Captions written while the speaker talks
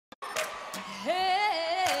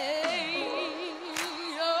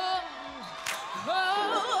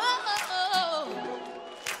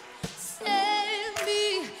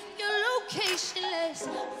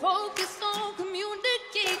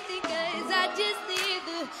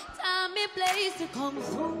place to come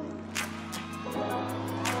through.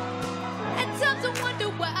 At times I wonder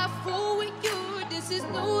why I fool with you. This is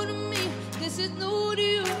new to me, this is new to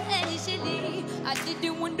you. Initially, I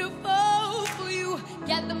didn't wonderful for you.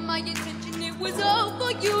 Gather my attention, it was all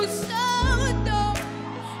for you. So don't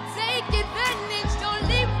take advantage, don't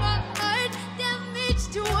leave my heart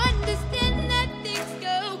damaged. To understand that things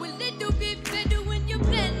go a little bit better when you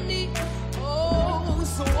plan it. Oh,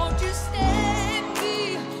 so won't you send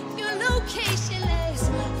me your location? Let's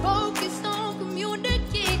focus on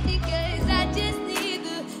communicating, 'cause I just need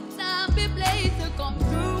the time and place to come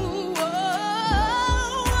through. Oh,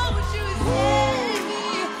 won't you send me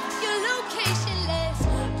your location? Let's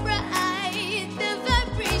ride the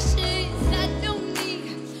vibrations. I don't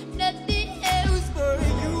need nothing else but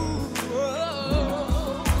you.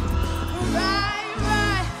 Oh, right,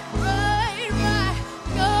 right, right, right.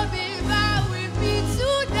 Coming right with me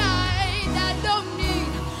tonight. I don't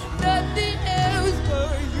need nothing else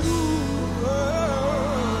but you.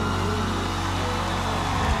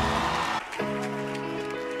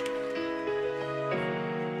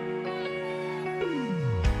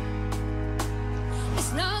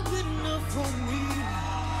 It's not good enough for me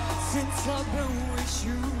since I've been with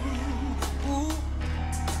you. Ooh.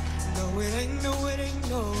 No, it ain't, no, it ain't,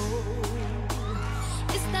 no.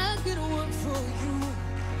 It's not gonna work for you.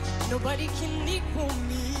 Nobody can equal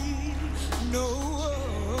me. No.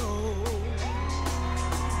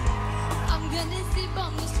 I'm gonna sleep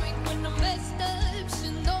on the string when I'm messed up.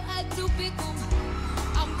 Should know how to pick 'em.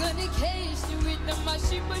 I'm gonna cage the rhythm. My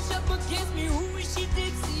sheep push up against me. Who is she,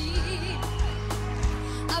 Dixie?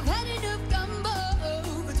 I've had enough gumbo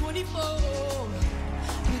for 24.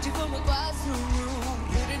 Put you from across the room.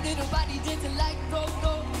 Put a little body dancing like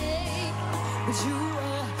go-go, hey. But you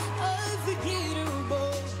are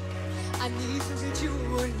unforgettable. I need to get you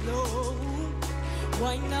alone.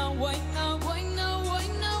 Why now, why now, why now, why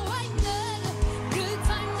now, why now? Good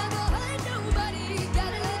time never hurt nobody.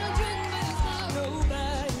 Got a little drink, but it's not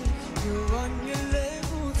nobody. You're on your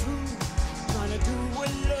level too. Trying to do what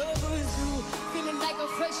lovers do. Feeling like a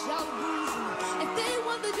fresh out boozy. If they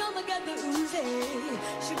want the drama, got the oozy.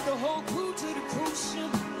 Ship the whole crew to the cruise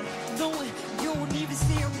ship. Knowing you won't even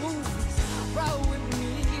see a movie. Ride with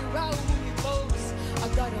me folks. I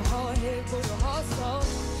got a hard head for the hard stuff.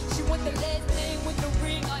 She want the last name with the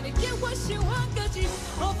ring on it. Get what she want, 'cause she's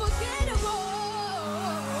unforgettable.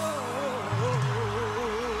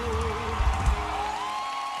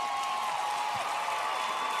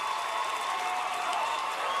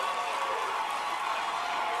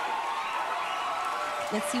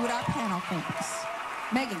 Let's see what our panel thinks.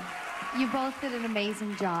 Megan. You both did an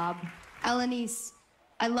amazing job. Elenice,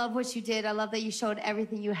 I love what you did. I love that you showed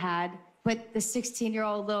everything you had. But the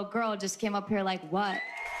 16-year-old little girl just came up here like, what?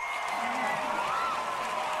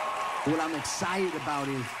 What I'm excited about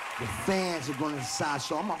is the fans are going to decide.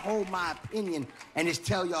 So I'm going to hold my opinion and just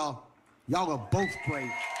tell y'all, y'all are both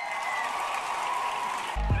great.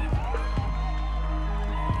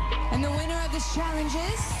 And the winner of this challenge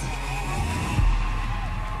is...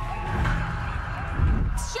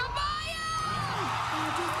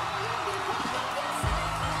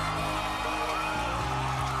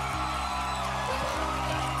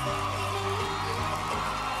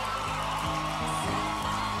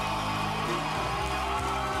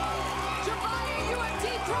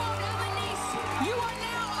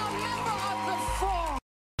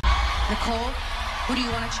 Nicole, who do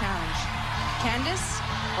you want to challenge? Candace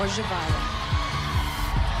or Zhavia?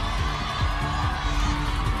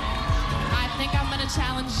 I think I'm going to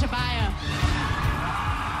challenge Zhavia.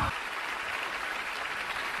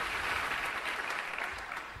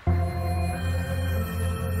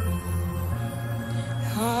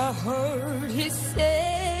 I heard he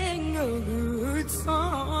sang a good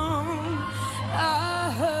song.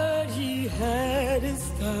 I heard he had his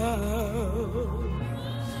style.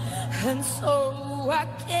 And so I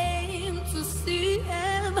came to see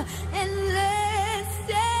him and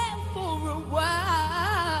listen for a while.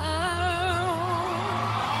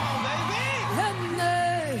 Oh, baby! And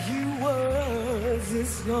there he was,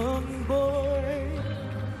 this young boy,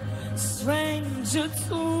 stranger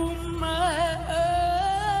to my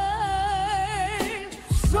heart,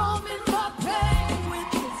 strumming my pain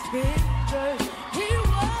with his fingers. He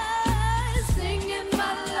was singing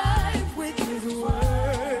my life with his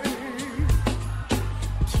words.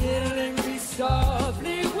 Killing me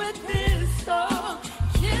softly with his song.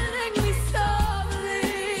 Killing me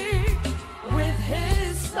softly with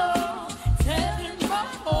his song. Telling my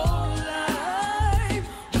whole life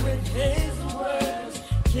with his words.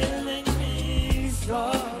 Killing me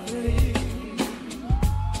softly.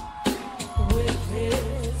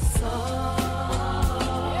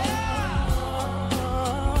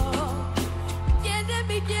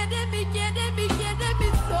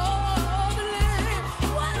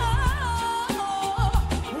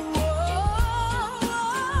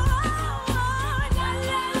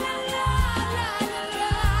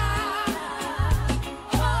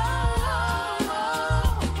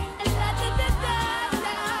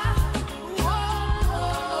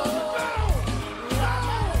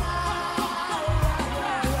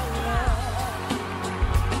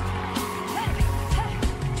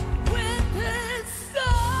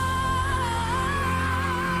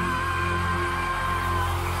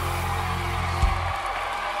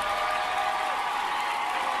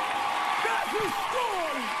 That's a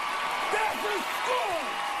score! That's a score!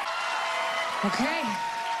 Okay.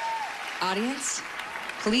 Audience,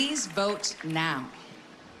 please vote now.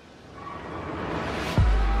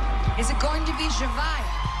 Is it going to be Zhavia,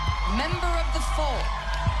 member of the FOR,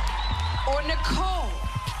 or Nicole,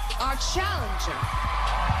 our challenger?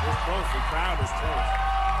 It's close. The crowd is close.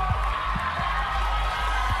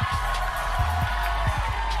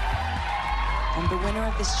 And the winner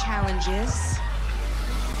of this challenge is...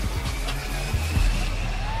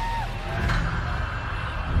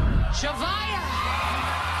 Zhavia!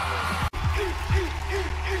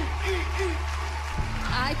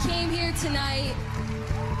 I came here tonight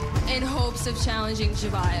in hopes of challenging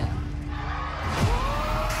Zhavia.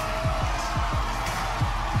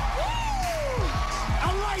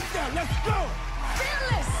 I like that. Let's go.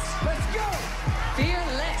 Fearless! Let's go.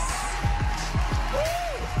 Fearless!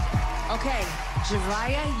 Okay,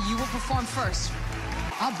 Zhavia, you will perform first.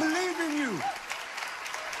 I believe in you.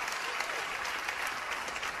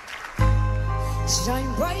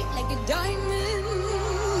 Shine bright like a diamond.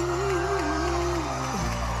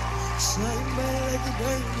 Shine bright like a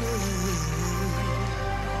diamond.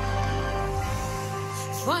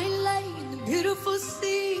 Fine light in the beautiful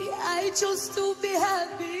sea. I chose to be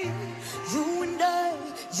happy. You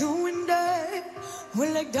and I,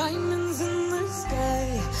 we're like diamonds in the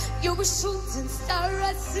sky. You're a shooting star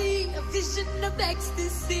I see, a vision of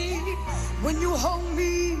ecstasy. When you hold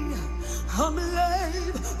me, I'm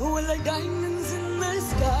alive. We're like diamonds in the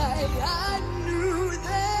sky. I knew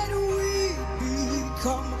that we'd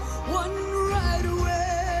become one right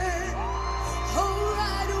away. Oh,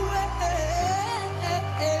 right away.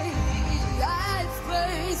 At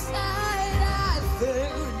first sight, I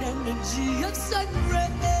felt energy of sun rays.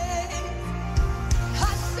 I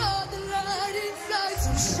saw the light inside,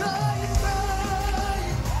 so shine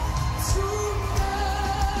bright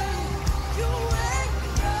tonight. You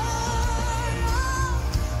and I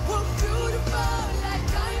were beautiful like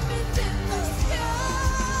diamonds in the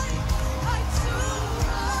sky. I too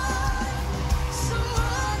high, so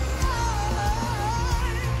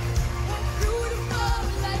high. We're beautiful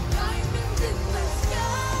like diamonds in the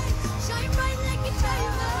sky. Shine bright like a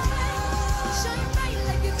diamond. Shine bright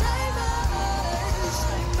like a diamond.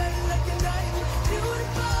 Shine bright like a diamond.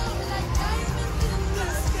 Beautiful like diamonds in the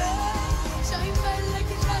sky. Shine bright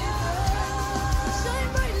like a diamond. Shine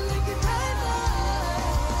bright like a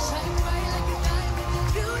diamond. Shine bright like a diamond.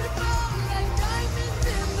 Beautiful like diamonds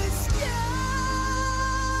in the sky.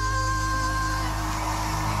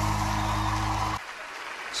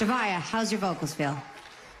 Zhavia, how's your vocals feel?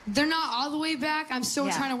 They're not all the way back. I'm still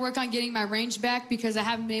Yeah. trying to work on getting my range back because I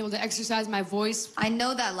haven't been able to exercise my voice. I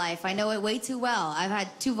know that life. I know it way too well. I've had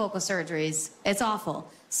 2 vocal surgeries. It's awful.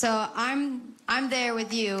 So I'm there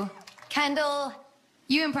with you. Kendall,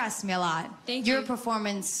 you impressed me a lot. Thank Your you.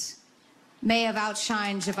 performance may have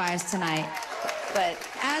outshined Zhavia's tonight. But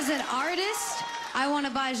as an artist, I want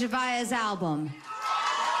to buy Zhavia's album.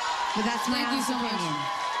 But that's my Thank you honest so much. opinion.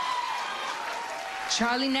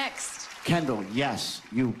 Charlie next. Kendall, yes,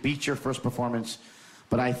 you beat your first performance,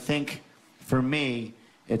 but I think for me,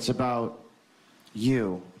 it's about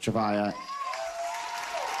you, Zhavia.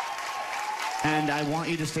 And I want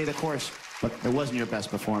you to stay the course, but it wasn't your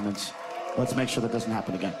best performance. Let's make sure that doesn't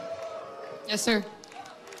happen again. Yes, sir.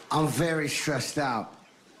 I'm very stressed out.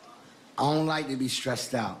 I don't like to be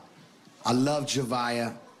stressed out. I love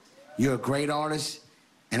Zhavia. You're a great artist,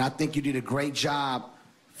 and I think you did a great job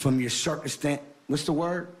from your circumstance. What's the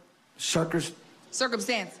word? Circumstance.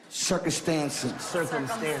 Circumstances.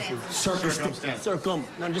 Circumstances. Circum.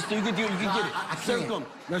 No, just you can do. You can get it. I Circum. can't.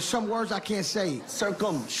 There's some words I can't say.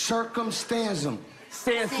 Circumstances.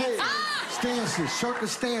 Stances. Stances.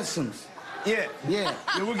 Circumstances. Yeah. Yeah.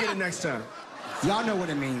 Yeah, we'll get it next time. Y'all know what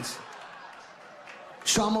it means.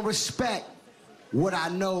 So I'm gonna respect what I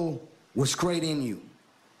know was great in you.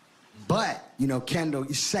 But, you know, Kendall,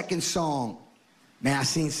 your second song, man, I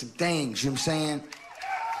seen some things, you know what I'm saying?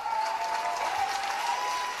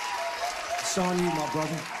 It's on you, my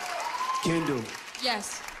brother. Kendall,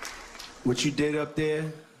 Yes. what you did up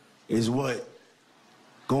there is what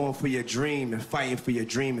going for your dream and fighting for your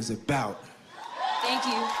dream is about. Thank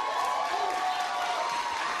you.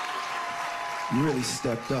 You really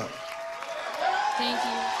stepped up. Thank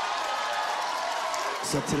you.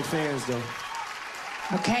 It's up to the fans, though.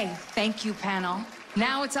 Okay, thank you, panel.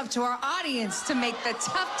 Now it's up to our audience to make the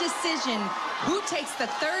tough decision who takes the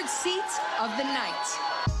 3rd seat of the night.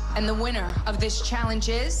 And the winner of this challenge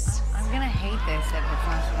is... I'm gonna hate this if it's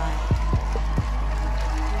not Zhavia.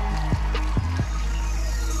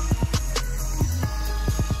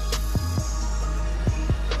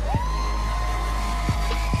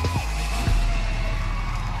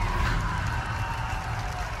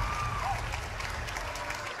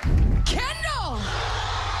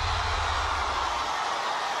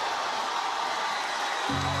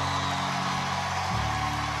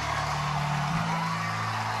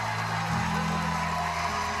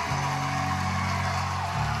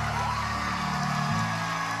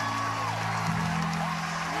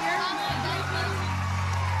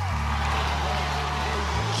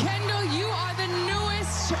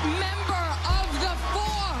 member of the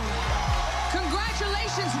Four.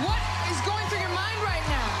 Congratulations. What is going through your mind right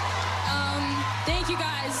now? Thank you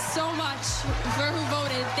guys so much for who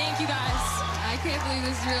voted. Thank you guys. I can't believe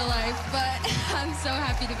this is real life, but I'm so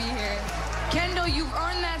happy to be here. Kendall, you've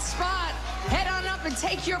earned that spot. Head on up and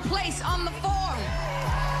take your place on the Four.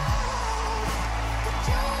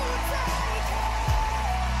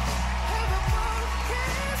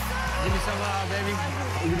 Give me some love, baby.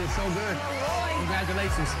 You did so good.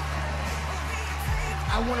 Congratulations.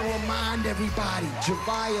 I want to remind everybody,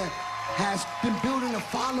 Zhavia has been building a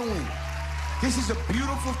following. This is a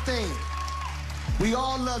beautiful thing. We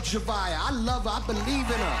all love Zhavia. I love her. I believe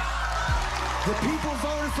in her. The people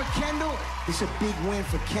voted for Kendall. It's a big win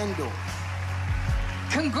for Kendall.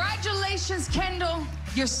 Congratulations, Kendall.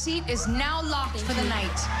 Your seat is now locked for the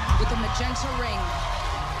night with a magenta ring.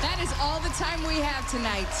 That is all the time we have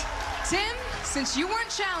tonight. Tim, since you weren't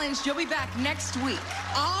challenged, you'll be back next week.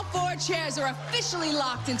 All 4 chairs are officially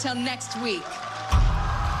locked until next week.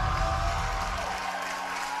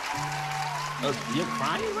 You're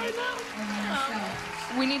crying right now?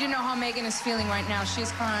 We need to know how Meghan is feeling right now.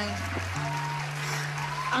 She's crying.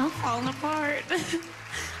 I'm falling apart.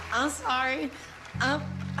 I'm sorry. I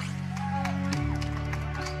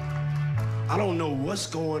don't know what's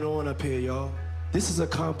going on up here, y'all. This is a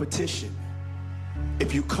competition.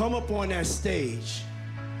 If you come up on that stage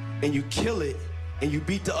and you kill it and you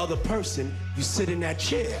beat the other person, you sit in that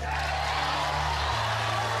chair.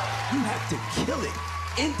 You have to kill it.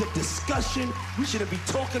 End of discussion. We shouldn't be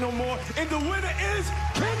talking no more. And the winner is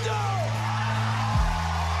Kendall!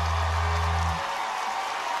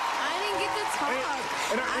 I didn't get to talk.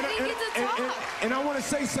 I didn't get to talk. And I want to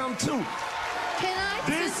say something too. Can I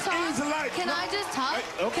just talk? Can I just talk?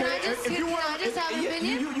 Okay, Can I just have an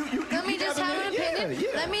opinion? Let me just have an opinion.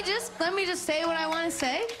 Yeah. Let me just say what I want to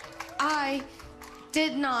say. I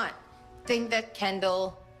did not think that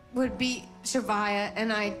Kendall would beat Zhavia,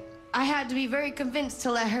 and I had to be very convinced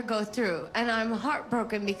to let her go through. And I'm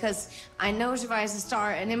heartbroken because I know Zhavia's a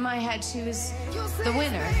star, and in my head she was the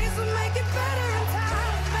winner.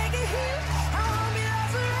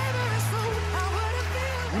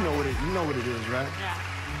 You know what it is, right? Yeah.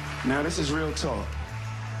 Now, this is real talk.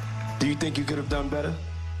 Do you think you could have done better?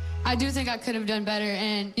 I do think I could have done better,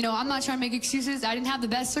 and you know, I'm not trying to make excuses. I didn't have the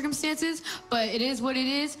best circumstances, but it is what it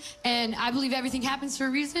is, and I believe everything happens for a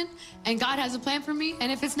reason, and God has a plan for me,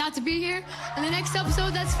 and if it's not to be here in the next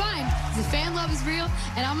episode, that's fine. The fan love is real,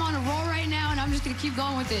 and I'm on a roll right now, and I'm just gonna keep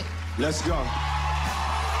going with it. Let's go.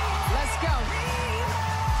 Let's go.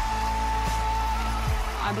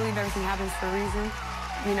 I believe everything happens for a reason.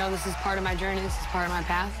 You know, this is part of my journey, this is part of my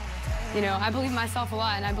path. You know, I believe myself a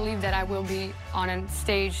lot, and I believe that I will be on a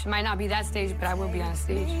stage. It might not be that stage, but I will be on a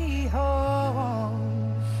stage. I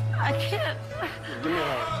can't. Give me a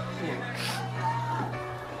hug.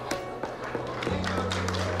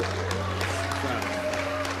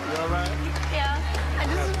 You all right? Yeah, I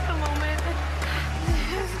just need a moment.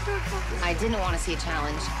 I didn't want to see a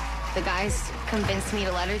challenge. The guys convinced me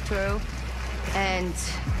to let her through, and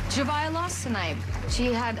Zhavia lost tonight.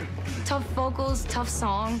 She had tough vocals, tough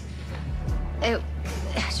song.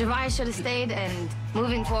 Zhavia should have stayed, and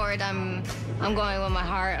moving forward, I'm going with my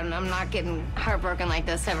heart, and I'm not getting heartbroken like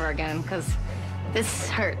this ever again, because this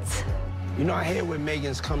hurts. You know, I hear where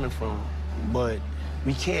Meghan's coming from, but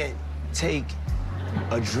we can't take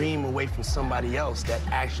a dream away from somebody else that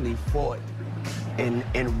actually fought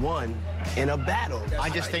and won in a battle. I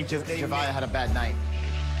just think Zhavia had a bad night.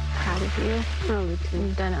 Proud of you.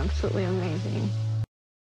 You've done absolutely amazing.